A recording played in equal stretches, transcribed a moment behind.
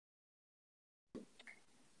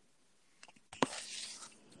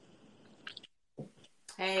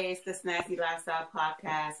Hey, it's the Snazzy Lifestyle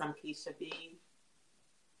Podcast. I'm Keisha B.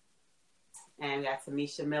 And we got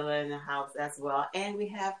Tamisha Miller in the house as well. And we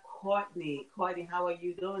have Courtney. Courtney, how are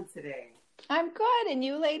you doing today? I'm good. And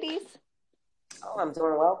you ladies? Oh, I'm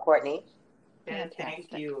doing well, Courtney. Good,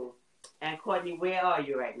 thank you. And Courtney, where are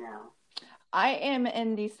you right now? I am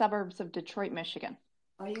in the suburbs of Detroit, Michigan.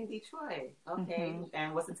 Oh, you're in Detroit. Okay. Mm-hmm.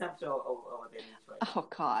 And what's the temperature over there in Detroit? Oh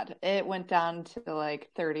God, it went down to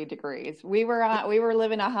like 30 degrees. We were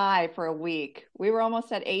living a high for a week. We were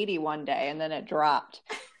almost at 80 one day, and then it dropped.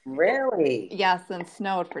 Really? Yes, and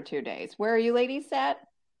snowed for 2 days. Where are you ladies at?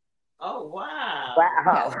 Oh wow!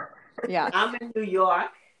 Wow. Yeah. I'm in New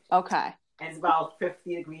York. Okay. And it's about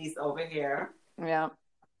 50 degrees over here. Yeah.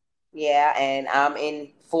 Yeah, and I'm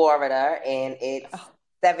in Florida, and it's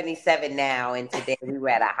 77 now, and today we were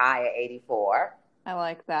at a high of 84. I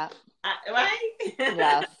like that. Right?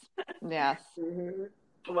 Yes. Yes.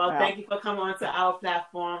 Mm-hmm. Well, thank you for coming on to our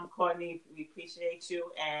platform, Courtney. We appreciate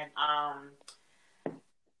you. And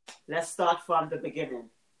let's start from the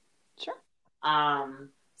beginning. Sure.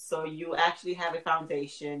 So you actually have a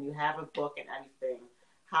foundation. You have a book and everything.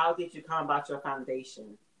 How did you come about your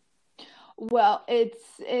foundation? Well,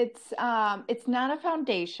 it's not a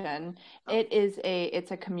foundation.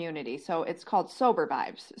 It's a community. So it's called Sober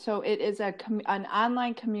Vibes. So it is an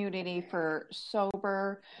online community for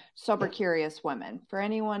sober curious women, for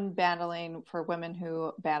anyone for women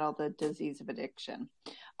who battle the disease of addiction.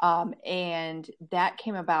 And that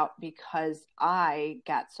came about because I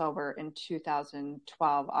got sober in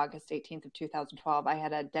 2012, August 18th of 2012. I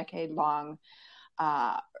had a decade-long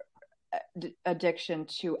addiction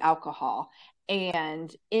to alcohol.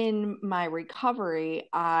 And in my recovery,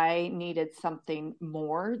 I needed something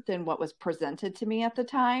more than what was presented to me at the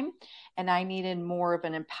time. And I needed more of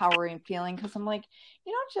an empowering feeling, because I'm like,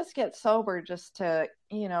 you don't just get sober just to,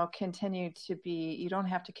 continue to be, you don't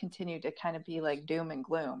have to continue to kind of be like doom and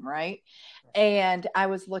gloom, right? And I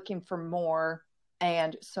was looking for more.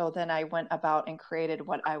 And so then I went about and created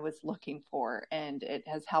what I was looking for, and it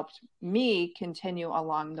has helped me continue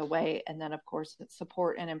along the way. And then, of course,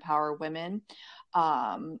 support and empower women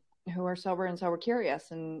who are sober and sober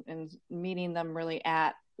curious, and meeting them really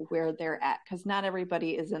at where they're at, because not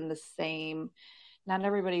everybody's in the same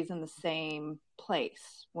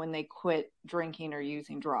place when they quit drinking or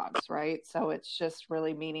using drugs, right? So it's just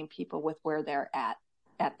really meeting people with where they're at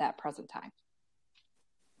that present time.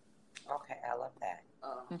 Okay, I love that.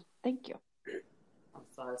 Thank you. I'm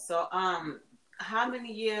sorry. So, how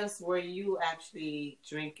many years were you actually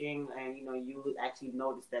drinking, and you actually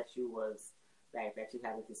noticed that you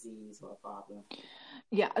had a disease or a problem?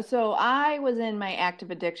 Yeah. So I was in my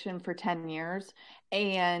active addiction for 10 years,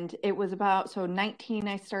 and it was about 19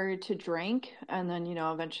 I started to drink, and then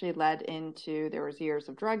eventually led into, there was years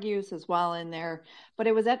of drug use as well in there, but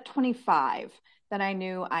it was at 25 that I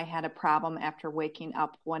knew I had a problem after waking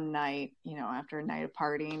up one night, after a night of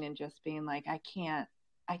partying, and just being like, I'm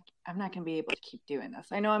not going to be able to keep doing this.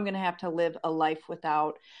 I know I'm going to have to live a life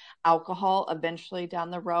without alcohol eventually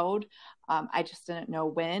down the road. I just didn't know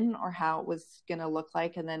when or how it was going to look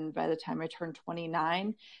like. And then by the time I turned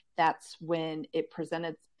 29, that's when it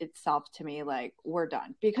presented itself to me like, we're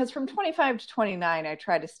done. Because from 25 to 29, I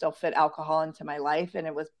tried to still fit alcohol into my life, and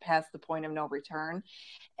it was past the point of no return.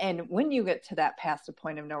 And when you get to that past the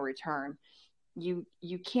point of no return, you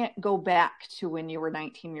can't go back to when you were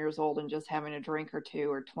 19 years old and just having a drink or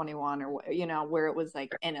two, or 21, or where it was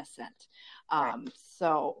like innocent.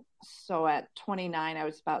 So at 29, I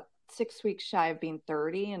was about 6 weeks shy of being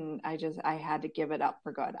 30, and I had to give it up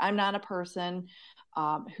for good. I'm not a person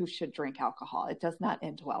who should drink alcohol. It does not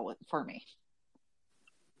end well for me.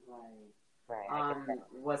 Right.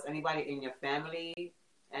 Was anybody in your family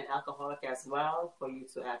an alcoholic as well, for you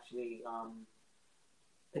to actually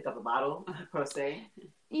pick up a bottle per se?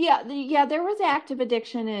 Yeah, there was active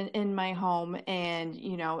addiction in my home, and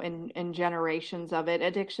in generations of it.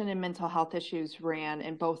 Addiction and mental health issues ran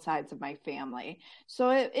in both sides of my family,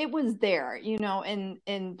 so it was there, and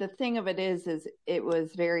the thing of it is it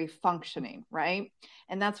was very functioning, right?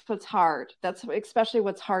 And that's what's hard. That's especially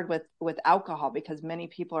what's hard with alcohol, because many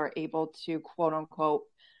people are able to, quote unquote,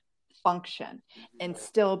 function and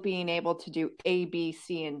still being able to do A, B,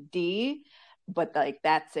 C, and D, but like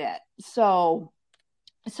that's it. So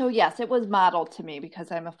yes, it was modeled to me,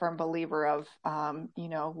 because I'm a firm believer of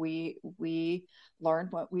we learn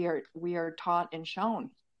what we are taught and shown.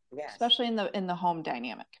 Yes. Especially in the home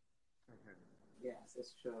dynamic. Mm-hmm. Yes,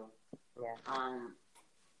 it's true. Yeah.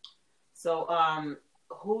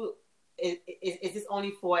 Who is this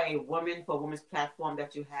only for women's platform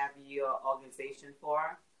that you have your organization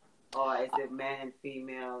for? Or is it men and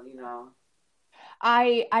female,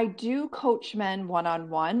 I do coach men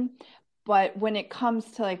one-on-one, but when it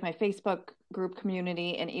comes to like my Facebook group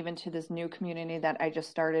community and even to this new community that I just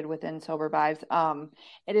started within Sober Vibes,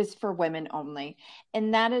 it is for women only.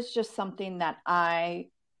 And that is just something that I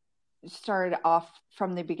started off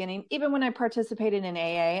from the beginning. Even when I participated in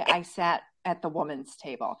AA, I sat at the women's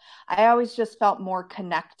table. I always just felt more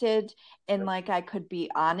connected and like I could be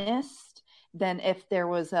honest than if there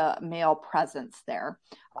was a male presence there.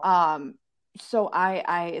 So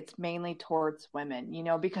I it's mainly towards women, you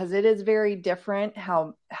know, because it is very different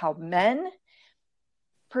how men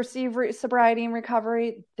perceive sobriety and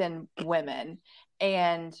recovery than women.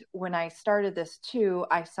 And when I started this too,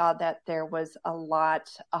 I saw that there was a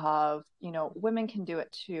lot of, you know, women can do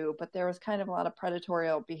it too, but there was kind of a lot of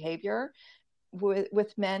predatory behavior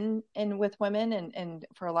with men and with women. And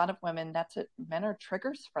for a lot of women, that's it. Men are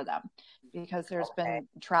triggers for them because there's been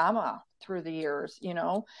trauma through the years, you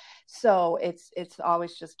know? So it's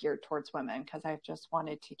always just geared towards women because I've just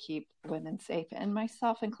wanted to keep women safe and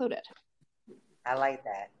myself included. I like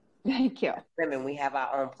that. Thank you. Women, we have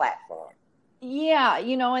our own platform. Yeah,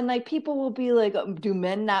 you know, and like people will be like, do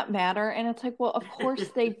men not matter? And it's like, well, of course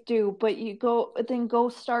they do, but you go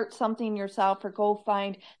start something yourself or go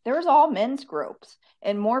find, there's all men's groups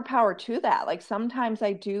and more power to that. Like sometimes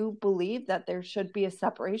I do believe that there should be a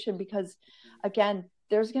separation because again,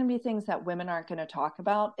 there's going to be things that women aren't going to talk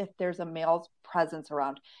about if there's a male's presence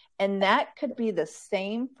around. And that could be the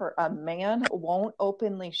same for a man who won't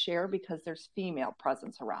openly share because there's female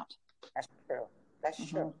presence around. That's true. That's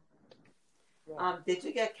true. Did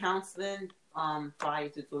you get counseling prior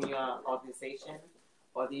to doing your organization,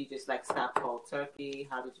 or did you just like stop cold turkey?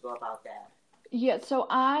 How did you go about that? Yeah, so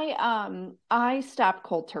I stopped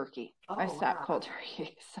cold turkey. I stopped cold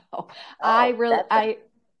turkey. So I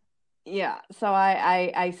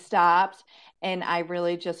stopped, and I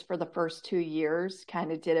really just for the first 2 years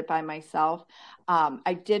kind of did it by myself.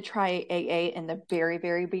 I did try AA in the very,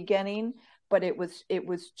 very beginning, but it was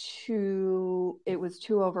too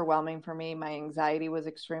overwhelming for me. My anxiety was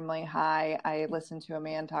extremely high. I listened to a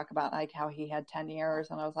man talk about like how he had 10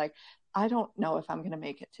 years, and I was like, I don't know if I'm going to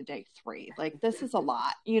make it to day 3. Like, this is a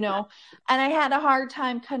lot, you know? And I had a hard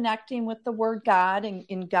time connecting with the word God,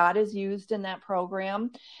 and God is used in that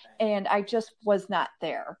program. And I just was not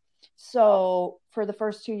there. So for the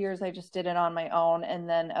first 2 years, I just did it on my own. And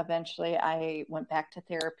then eventually I went back to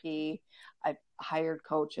therapy. I hired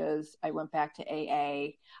coaches. I went back to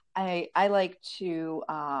AA. I like to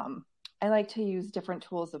use different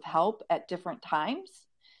tools of help at different times.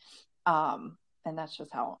 And that's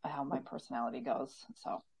just how my personality goes.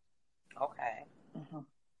 So. Okay. Mm-hmm.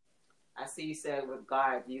 I see you said with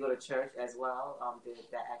God, do you go to church as well? Did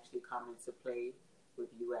that actually come into play with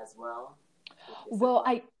you as well? Well,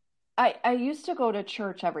 I used to go to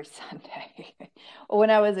church every Sunday. When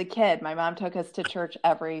I was a kid, my mom took us to church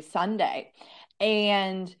every Sunday.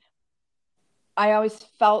 And I always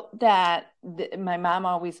felt that my mom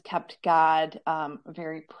always kept God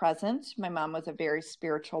very present. My mom was a very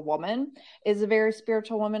spiritual woman,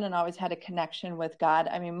 and always had a connection with God.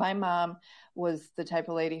 I mean, my mom was the type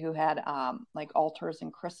of lady who had like altars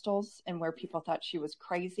and crystals, and where people thought she was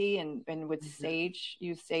crazy and would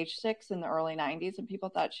use sage sticks in the early 90s, and people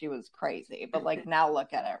thought she was crazy. But like now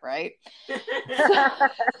look at it, right?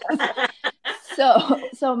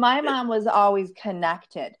 So my mom was always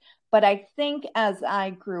connected. But I think as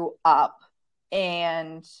I grew up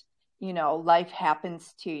and, you know, life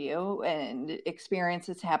happens to you and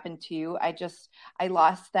experiences happen to you, I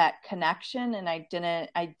lost that connection, and I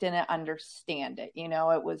didn't understand it. You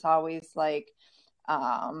know, it was always like,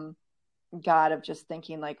 God of just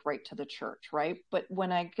thinking like right to the church. Right. But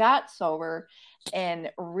when I got sober and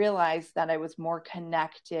realized that I was more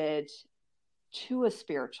connected to a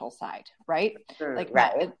spiritual side, right?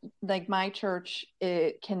 Like my church,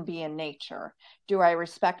 it can be in nature. Do I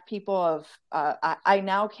respect people of, I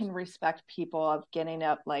now can respect people of getting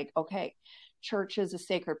up like, okay, church is a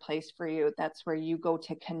sacred place for you. That's where you go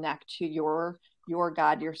to connect to your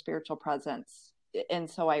God, your spiritual presence. And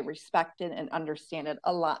so I respect it and understand it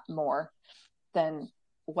a lot more than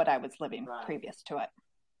what I was living previous to it.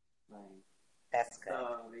 Right. That's good.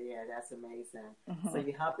 So, yeah, that's amazing. Mm-hmm. So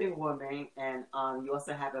you're helping women, and you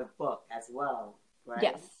also have a book as well,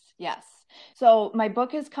 right? Yes. So my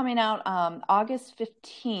book is coming out August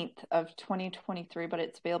 15th of 2023, but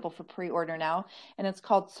it's available for pre-order now. And it's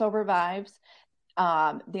called Sober Vibes,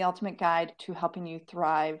 The Ultimate Guide to Helping You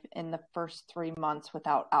Thrive in the First 3 Months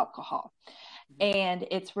Without Alcohol. Mm-hmm. And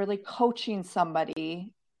it's really coaching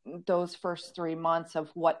somebody those first 3 months of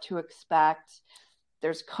what to expect,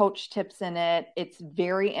 There's coach tips in it. It's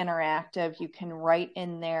very interactive. You can write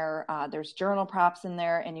in there. There's journal prompts in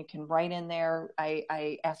there, and you can write in there.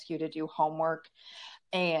 I ask you to do homework,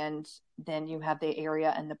 and then you have the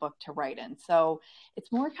area in the book to write in. So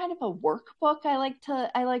it's more kind of a workbook. I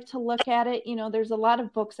like to look at it. You know, there's a lot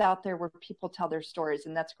of books out there where people tell their stories,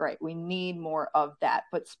 and that's great. We need more of that.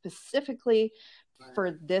 But specifically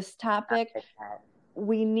for this topic,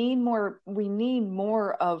 we need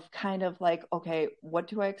more of kind of like, okay, what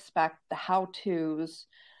do I expect? The how-tos,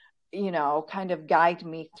 you know, kind of guide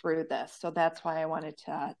me through this. So that's why I wanted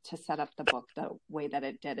to set up the book the way that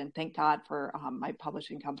it did. And thank God for my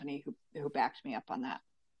publishing company who backed me up on that.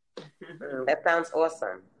 That sounds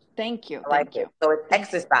awesome. Thank you. I like it. So it's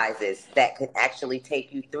exercises that could actually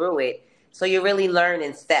take you through it. So you really learn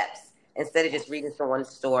in steps instead of just reading someone's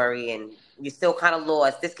story and you're still kind of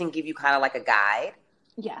lost. This can give you kind of like a guide.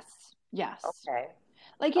 Yes. Okay.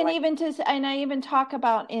 Like, and I even talk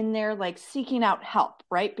about in there, like seeking out help,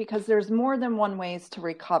 right? Because there's more than one ways to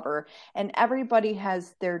recover, and everybody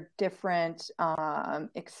has their different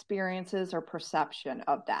experiences or perception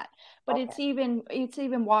of that. But it's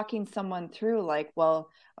even walking someone through like, well,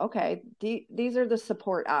 okay, these are the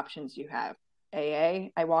support options you have. AA,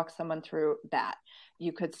 I walk someone through that.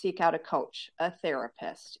 You could seek out a coach, a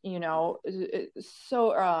therapist, you know,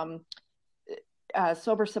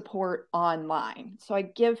 sober support online. So I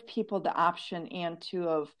give people the option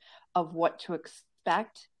of what to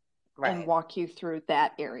expect, and walk you through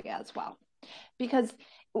that area as well. Because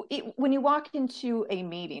when you walk into an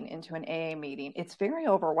AA meeting, it's very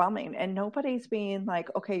overwhelming, and nobody's being like,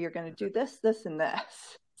 okay, you're going to do this, this, and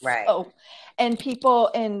this. Right. So, and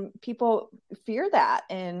people fear that,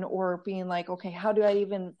 or being like, okay, how do I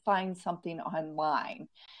even find something online?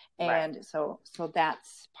 And so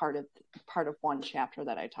that's part of one chapter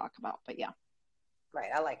that I talk about. But yeah. Right.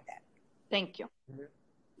 I like that. Thank you. Mm-hmm.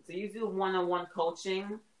 So you do one-on-one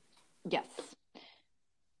coaching? Yes.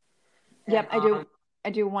 Yep,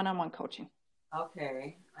 I do one-on-one coaching.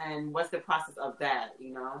 Okay. And what's the process of that,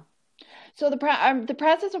 you know? So the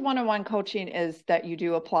process of one-on-one coaching is that you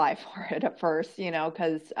do apply for it at first, you know,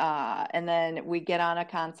 because and then we get on a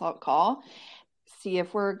consult call, see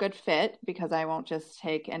if we're a good fit, because I won't just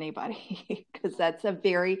take anybody, because that's a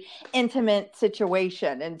very intimate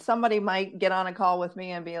situation, and somebody might get on a call with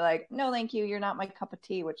me and be like, no, thank you, you're not my cup of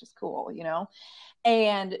tea, which is cool, you know.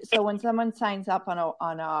 And so when someone signs up on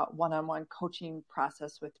a one-on-one coaching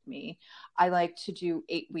process with me, I like to do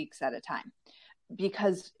 8 weeks at a time,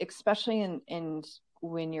 because especially in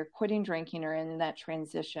when you're quitting drinking or in that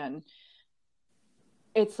transition,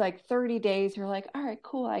 it's like 30 days. You're like, all right,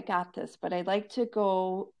 cool, I got this. But I'd like to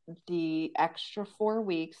go the extra 4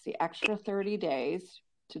 weeks, the extra 30 days,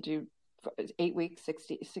 to do 8 weeks,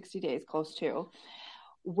 60 days, close to,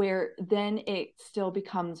 where then it still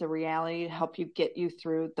becomes a reality to help you get you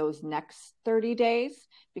through those next 30 days,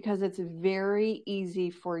 because it's very easy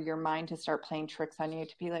for your mind to start playing tricks on you,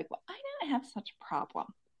 to be like, well, I don't have such a problem.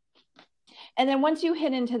 And then once you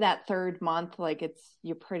hit into that third month, like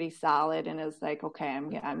you're pretty solid, and it's like, okay,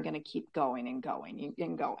 I'm going to keep going and going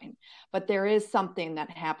and going. But there is something that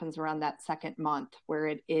happens around that second month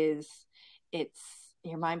where it's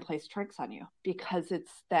your mind plays tricks on you, because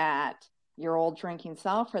it's that your old drinking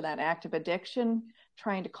self or that active addiction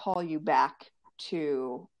trying to call you back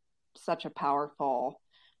to such a powerful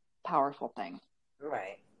thing.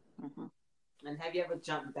 Right. Mm-hmm. And have you ever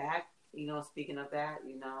jumped back, you know, speaking of that,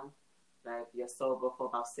 you know, like you're sober for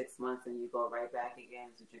about 6 months and you go right back again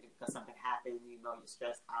to drinking because something happened, you know, you're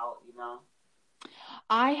stressed out, you know?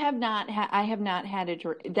 I have not had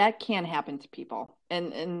it. That can happen to people.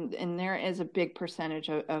 And there is a big percentage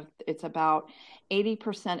of it's about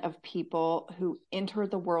 80% of people who enter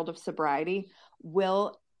the world of sobriety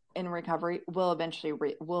will eventually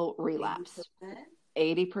will relapse.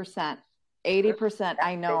 80%.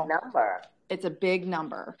 I know. Big number. It's a big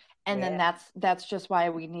number. And then that's just why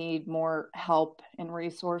we need more help and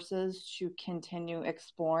resources to continue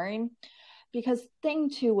exploring. Because thing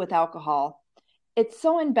too with alcohol, it's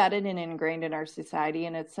so embedded and ingrained in our society,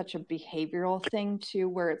 and it's such a behavioral thing too,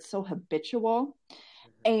 where it's so habitual.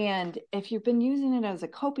 And if you've been using it as a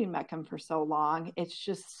coping mechanism for so long, it's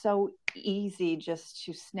just so easy just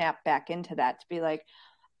to snap back into that, to be like,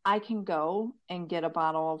 I can go and get a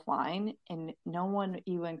bottle of wine and no one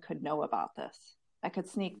even could know about this. I could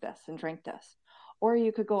sneak this and drink this. Or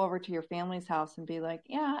you could go over to your family's house and be like,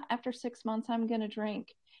 yeah, after 6 months, I'm going to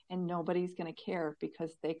drink, and nobody's going to care,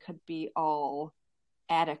 because they could be all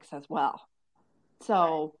addicts as well.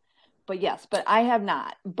 So, but I have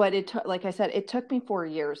not, but it took, like I said, it took me 4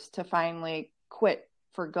 years to finally quit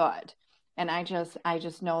for good. And I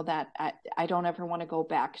just know that I don't ever want to go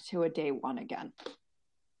back to a day one again.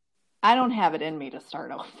 I don't have it in me to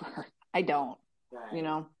start over. I don't. Right. You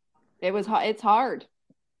know, it's hard.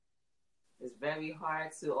 It's very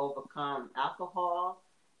hard to overcome alcohol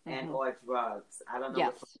and or drugs. I don't know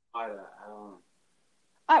what's harder.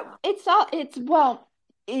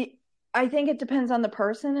 I think it depends on the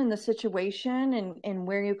person and the situation and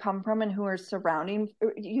where you come from and who are surrounding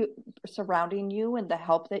you and the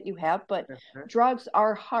help that you have. But drugs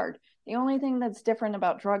are hard. The only thing that's different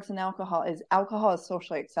about drugs and alcohol is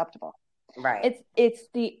socially acceptable. Right. It's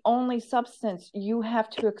the only substance you have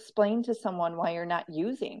to explain to someone why you're not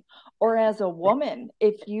using. Or as a woman,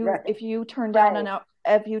 if you turn down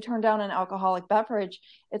an alcoholic beverage,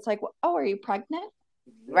 it's like, oh, are you pregnant?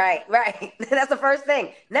 Right. That's the first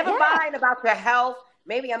thing. Never mind about your health.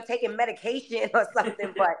 Maybe I'm taking medication or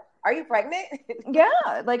something, but are you pregnant?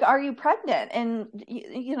 Yeah, like, are you pregnant? And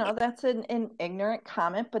that's an ignorant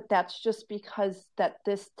comment, but that's just because that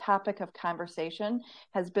this topic of conversation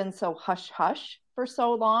has been so hush hush for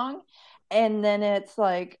so long. And then it's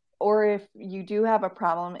like, or if you do have a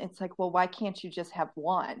problem, it's like, well, why can't you just have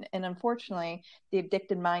one? And unfortunately, the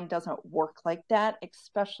addicted mind doesn't work like that,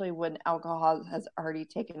 especially when alcohol has already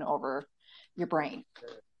taken over your brain.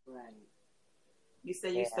 Right. You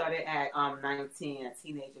say you started at 19, a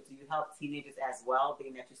teenager. Do you help teenagers as well,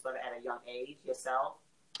 being that you started at a young age yourself?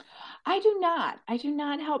 I do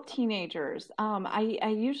not help teenagers.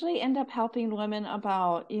 I usually end up helping women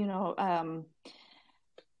about,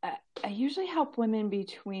 I usually help women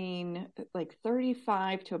between like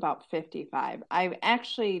 35 to about 55. I've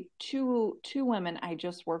actually two women I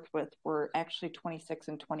just worked with were actually 26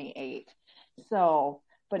 and 28. So,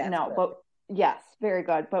 yes, very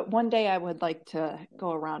good. But one day I would like to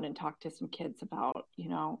go around and talk to some kids about,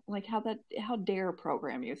 like how DARE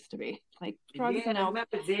program used to be, like drugs and alcohol.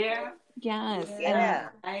 Remember DARE? Yes. Yeah.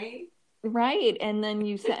 Right. And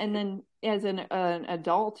then as an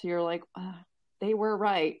adult, you're like, they were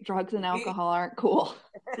right. Drugs and alcohol aren't cool.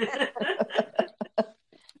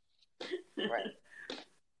 Right.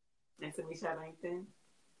 And so we shot anything?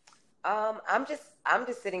 I'm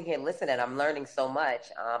just sitting here listening. I'm learning so much.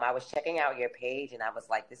 I was checking out your page and I was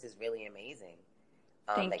like, this is really amazing.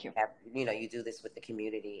 Thank you. You do this with the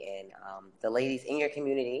community and the ladies in your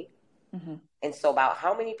community. Mm-hmm. And so about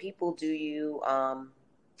how many people do you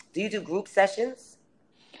do group sessions?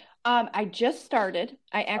 I just started.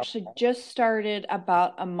 I actually just started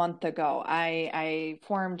about a month ago. I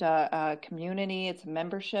formed a community. It's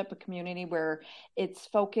a community where it's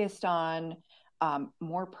focused on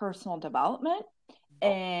more personal development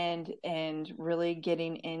and really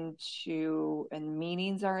getting into, and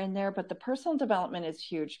meetings are in there, but the personal development is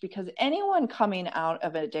huge because anyone coming out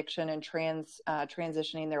of addiction and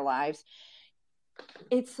transitioning their lives,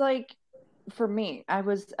 it's like, for me, I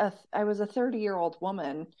was a 30-year-old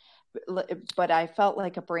woman, but I felt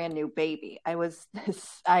like a brand new baby. I was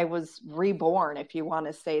reborn, if you want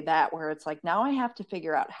to say that, where it's like, now I have to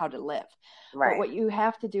figure out how to live. Right. But what you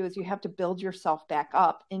have to do is you have to build yourself back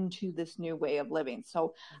up into this new way of living.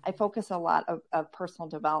 So I focus a lot of personal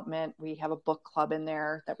development. We have a book club in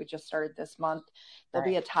there that we just started this month. There'll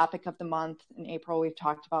be a topic of the month. In April, we've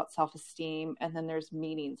talked about self-esteem, and then there's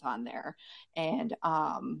meetings on there. And,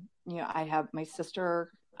 I have my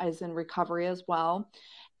sister is in recovery as well.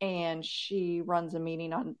 And she runs a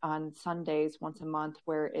meeting on Sundays once a month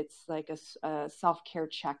where it's like a self-care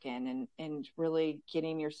check-in and really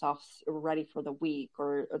getting yourself ready for the week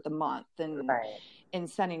or the month and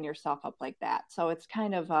setting yourself up like that. So it's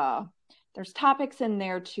kind of there's topics in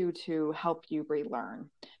there to help you relearn.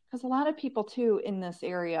 Because a lot of people too in this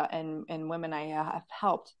area and women I have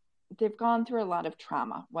helped, they've gone through a lot of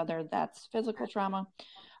trauma, whether that's physical trauma,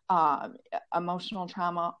 emotional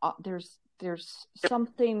trauma. There's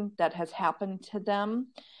something that has happened to them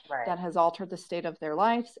that has altered the state of their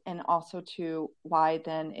lives, and also to why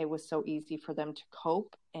then it was so easy for them to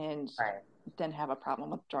cope and then have a problem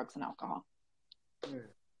with drugs and alcohol.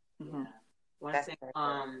 Mm-hmm. Yeah. One thing,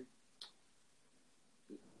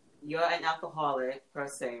 you're an alcoholic per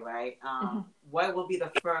se, right? What will be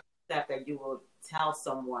the first step that you will tell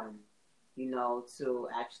someone, to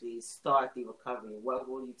actually start the recovery? What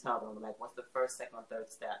will you tell them? Like, what's the first, second, or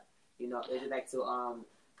third step? Is it like to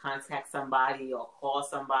contact somebody or call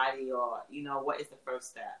somebody or, what is the first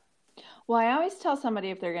step? Well, I always tell somebody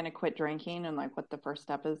if they're going to quit drinking and like what the first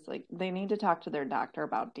step is, like they need to talk to their doctor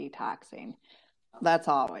about detoxing. That's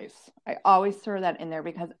I always throw that in there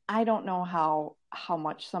because I don't know how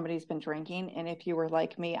much somebody's been drinking. And if you were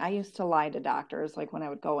like me, I used to lie to doctors. Like when I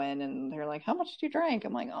would go in and they're like, how much do you drink?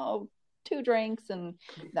 I'm like, 2 drinks. And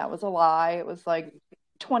that was a lie. It was like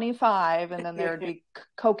 25, and then there would be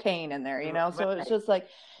cocaine in there, you know? So it's Right. just like,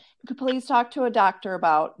 please talk to a doctor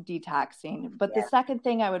about detoxing. But the Yeah. second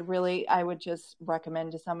thing I would just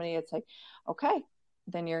recommend to somebody, it's like, okay,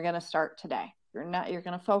 then you're going to start today. You're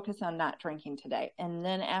going to focus on not drinking today. And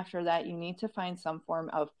then after that, you need to find some form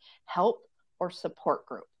of help or support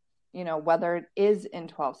group, you know, whether it is in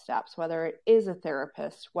 12 steps, whether it is a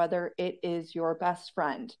therapist, whether it is your best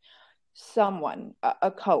friend, someone,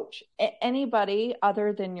 a coach, anybody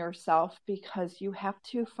other than yourself, because you have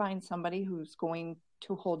to find somebody who's going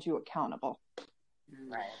to hold you accountable.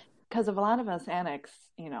 Right. Because of a lot of us addicts,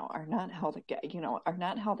 you know, are not held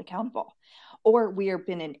accountable, or we are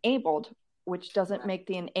been enabled, which doesn't make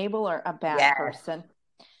the enabler a bad person,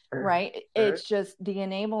 right? It's just the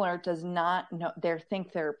enabler does not know, they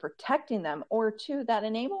think they're protecting them, or two, that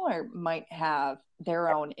enabler might have their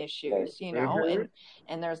own issues, you know,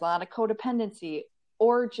 and there's a lot of codependency,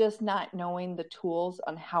 or just not knowing the tools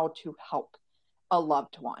on how to help a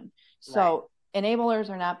loved one. So enablers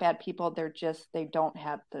are not bad people. They're just, they don't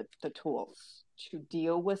have the tools to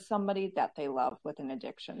deal with somebody that they love with an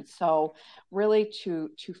addiction. So really to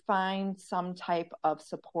find some type of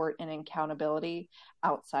support and accountability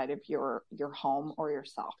outside of your home or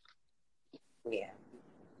yourself. Yeah.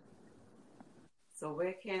 So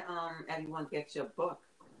where can everyone get your book?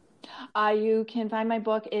 You can find my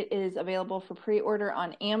book. It is available for pre-order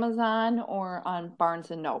on Amazon or on Barnes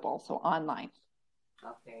 & Noble, so online.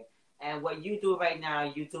 Okay. And what you do right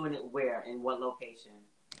now, you doing it where? In what location?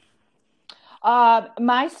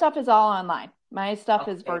 My stuff is all online. My stuff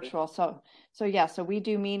is virtual. So we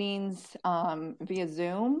do meetings via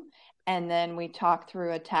Zoom, and then we talk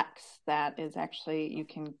through a text that is actually, you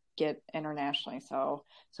can get internationally. So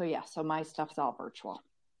my stuff's all virtual.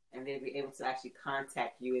 And they'll be able to actually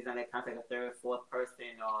contact you. Is that they contact a third, fourth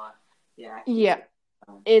person, or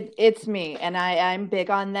It's me, and I'm big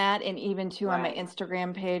on that. And even too on my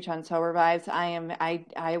Instagram page on Sober Vibes,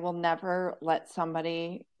 I will never let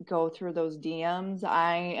somebody go through those DMs.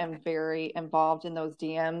 I am very involved in those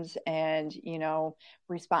DMs, and you know,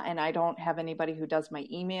 respond. And I don't have anybody who does my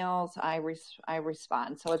emails. I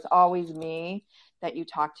respond, so it's always me that you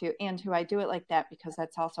talk to, and who I do it like that because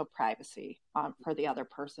that's also privacy for the other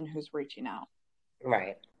person who's reaching out.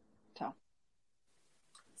 Right.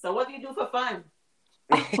 So what do you do for fun?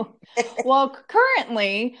 Well,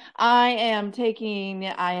 currently I have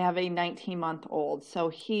a 19-month-old, so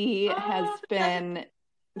he has been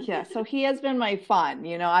my fun.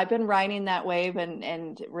 You know, I've been riding that wave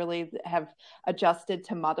and really have adjusted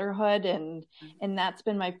to motherhood, and that's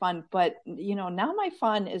been my fun. But you know, now my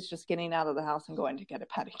fun is just getting out of the house and going to get a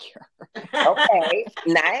pedicure. Okay,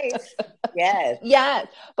 nice. Yes.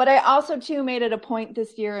 But I also too made it a point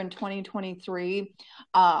this year in 2023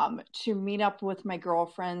 to meet up with my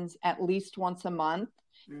girlfriends at least once a month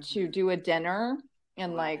to do a dinner.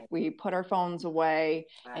 And like, we put our phones away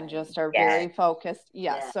and just are very focused.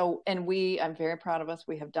 Yes. So, and I'm very proud of us.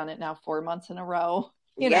 We have done it now 4 months in a row.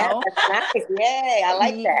 You know, that's nice. Yay. I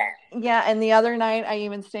like that. Yeah. And the other night I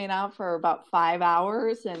even stayed out for about 5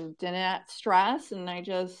 hours and didn't stress. And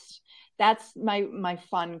that's my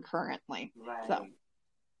fun currently. Right. So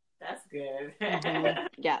that's good.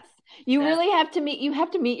 Yes. You really have to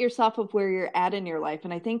meet yourself of where you're at in your life.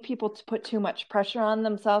 And I think people put too much pressure on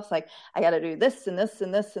themselves. Like, I got to do this and this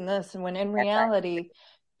and this and this. And when in reality,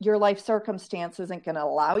 your life circumstance isn't going to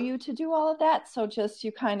allow you to do all of that. So just,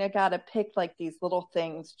 you kind of got to pick like these little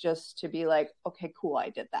things just to be like, okay, cool, I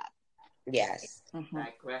did that. Yes.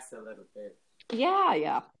 Digress a little bit.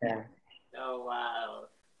 Yeah. Oh, wow.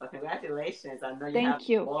 Well, congratulations. I know you Thank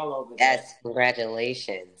you. All over there. Yes,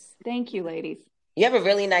 congratulations. Thank you, ladies. You have a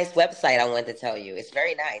really nice website, I wanted to tell you. It's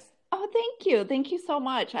very nice. Oh, thank you. Thank you so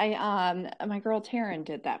much. My girl Taryn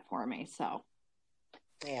did that for me, so.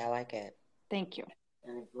 Yeah, I like it. Thank you.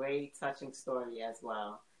 And a great touching story as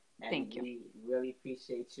well. And thank you. We really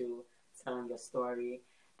appreciate you telling your story.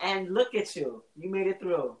 And look at you. You made it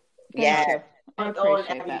through. Thank you. I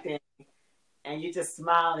appreciate that. And you just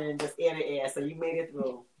smiling and just ear to ear, so you made it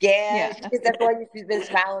through. Yeah. That's why you've been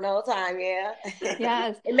smiling all the time, yeah.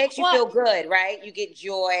 Yes. It makes you feel good, right? You get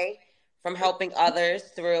joy from helping others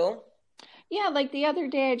through. Yeah, like the other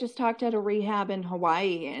day I just talked at a rehab in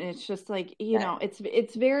Hawaii, and it's just like, you know,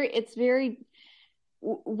 it's very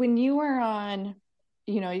when you are on,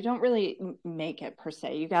 you know, you don't really make it per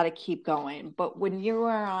se. You got to keep going. But when you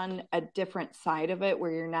are on a different side of it, where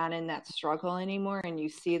you're not in that struggle anymore, and you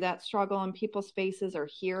see that struggle in people's faces or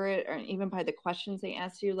hear it, or even by the questions they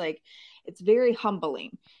ask you, like, it's very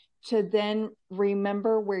humbling to then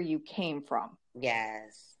remember where you came from.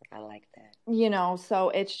 Yes. I like that. You know, so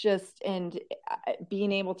it's just, and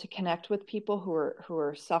being able to connect with people who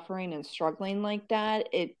are suffering and struggling like that,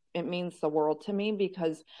 it means the world to me,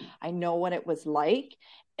 because I know what it was like,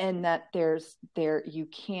 and that you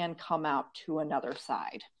can come out to another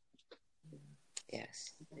side.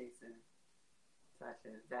 Yes. Amazing.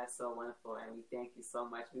 Tasha, that's so wonderful, and we thank you so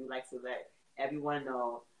much. We would like to let everyone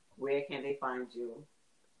know, where can they find you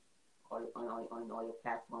on all your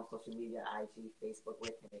platforms, social media, IG, Facebook,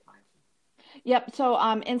 where can they find you? Yep. So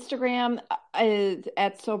Instagram is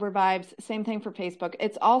at Sober Vibes. Same thing for Facebook.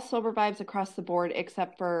 It's all Sober Vibes across the board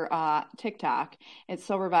except for TikTok. It's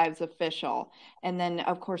Sober Vibes Official. And then,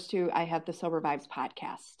 of course, too, I have the Sober Vibes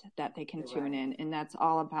podcast that they can tune in. And that's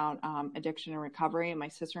all about addiction and recovery. And my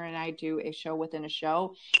sister and I do a show within a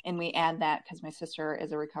show. And we add that because my sister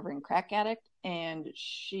is a recovering crack addict. And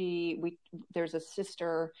there's a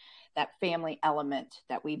sister, that family element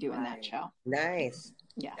that we do in that show. Nice.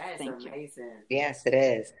 Yes, that is amazing. You. Yes, it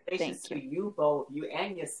is. Congratulations to you both, you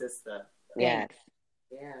and your sister. Yes.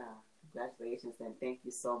 Yeah, congratulations, and thank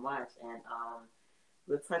you so much. And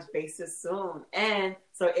we'll touch bases soon. And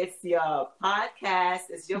so it's your podcast,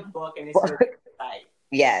 it's your book, and it's your website.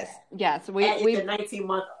 Yes. Yes. We the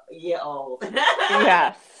 19-month-year-old.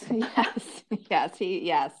 Yes.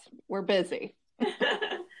 Yes. We're busy.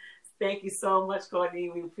 Thank you so much, Courtney.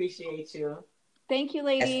 We appreciate you. Thank you,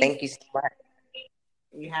 ladies. Yes, thank you so much.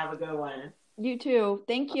 You have a good one. You too.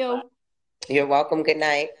 Thank you. You're welcome. Good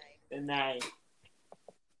night. Good night.